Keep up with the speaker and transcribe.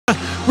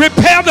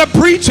Repair the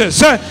breaches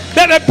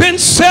that have been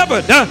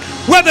severed,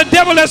 where the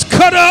devil has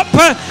cut up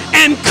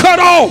and cut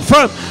off,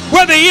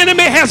 where the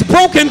enemy has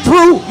broken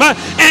through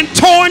and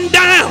torn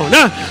down,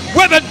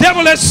 where the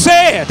devil has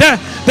said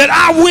that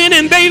I win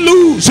and they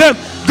lose.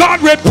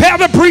 God, repair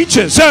the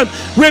breaches.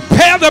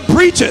 Repair the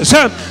breaches.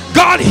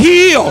 God,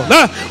 heal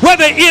where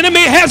the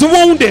enemy has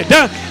wounded.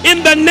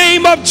 In the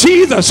name of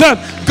Jesus.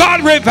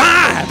 God,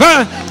 revive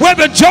where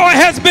the joy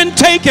has been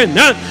taken,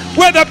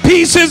 where the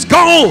peace is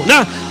gone.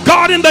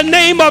 God, in the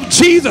name of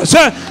Jesus,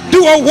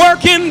 do a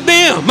work in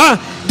them.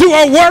 Do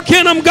a work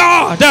in them,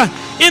 God.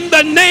 In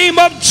the name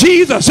of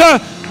Jesus,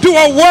 do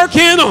a work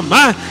in them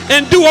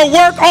and do a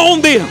work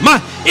on them.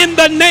 In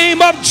the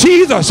name of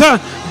Jesus,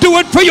 do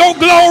it for your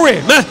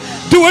glory.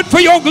 Do it for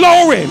your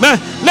glory.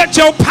 Let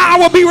your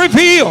power be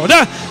revealed.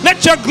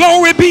 Let your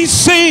glory be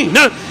seen.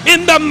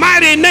 In the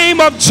mighty name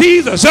of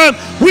Jesus,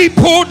 we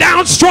pull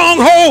down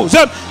strongholds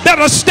that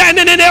are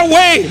standing in their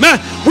way.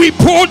 We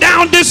pull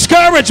down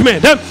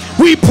discouragement.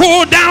 We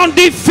pull down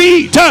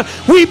defeat.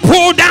 We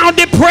pull down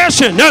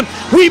depression.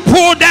 We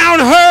pull down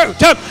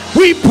hurt.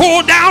 We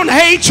pull down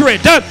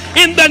hatred.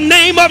 In the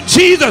name of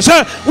Jesus,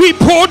 we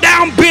pull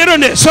down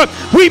bitterness.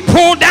 We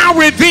pull down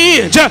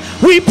revenge.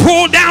 We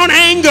pull down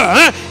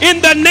anger.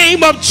 In the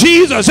name of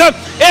Jesus,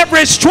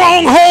 every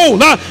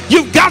stronghold,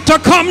 you've got to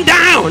come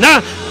down.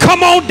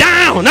 Come on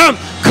down.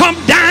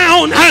 Come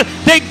down.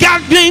 They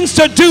got things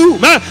to do.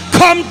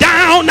 Come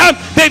down.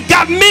 They've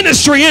got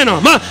ministry in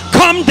them.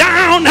 Come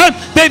down.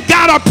 They've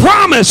got a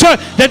promise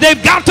that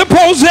they've got to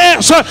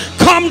possess.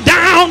 Come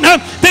down.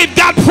 They've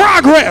got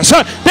progress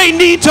they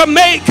need to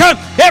make.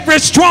 Every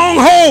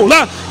stronghold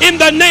in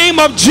the name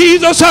of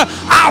Jesus,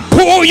 I'll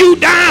pull you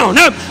down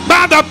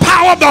by the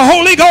power of the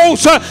Holy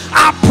Ghost.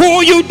 I'll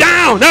pull you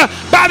down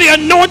by the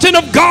anointing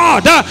of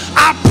God.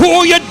 I'll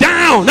pull you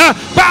down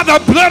by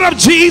the blood of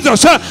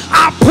Jesus.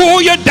 I'll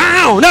pull you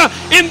down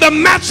in the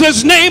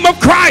matchless name of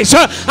Christ.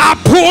 I'll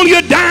pull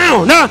you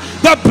down.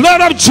 The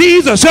blood of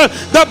Jesus.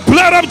 The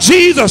blood of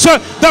Jesus.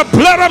 The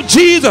blood of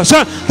Jesus.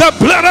 The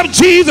blood of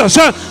Jesus.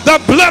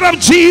 The blood of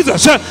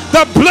Jesus.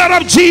 The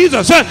blood of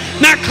Jesus.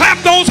 Now clap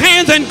those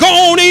hands and go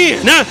on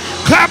in.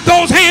 Clap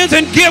those hands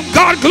and give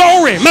God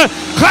glory.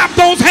 Clap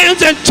those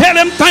hands and tell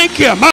him thank you.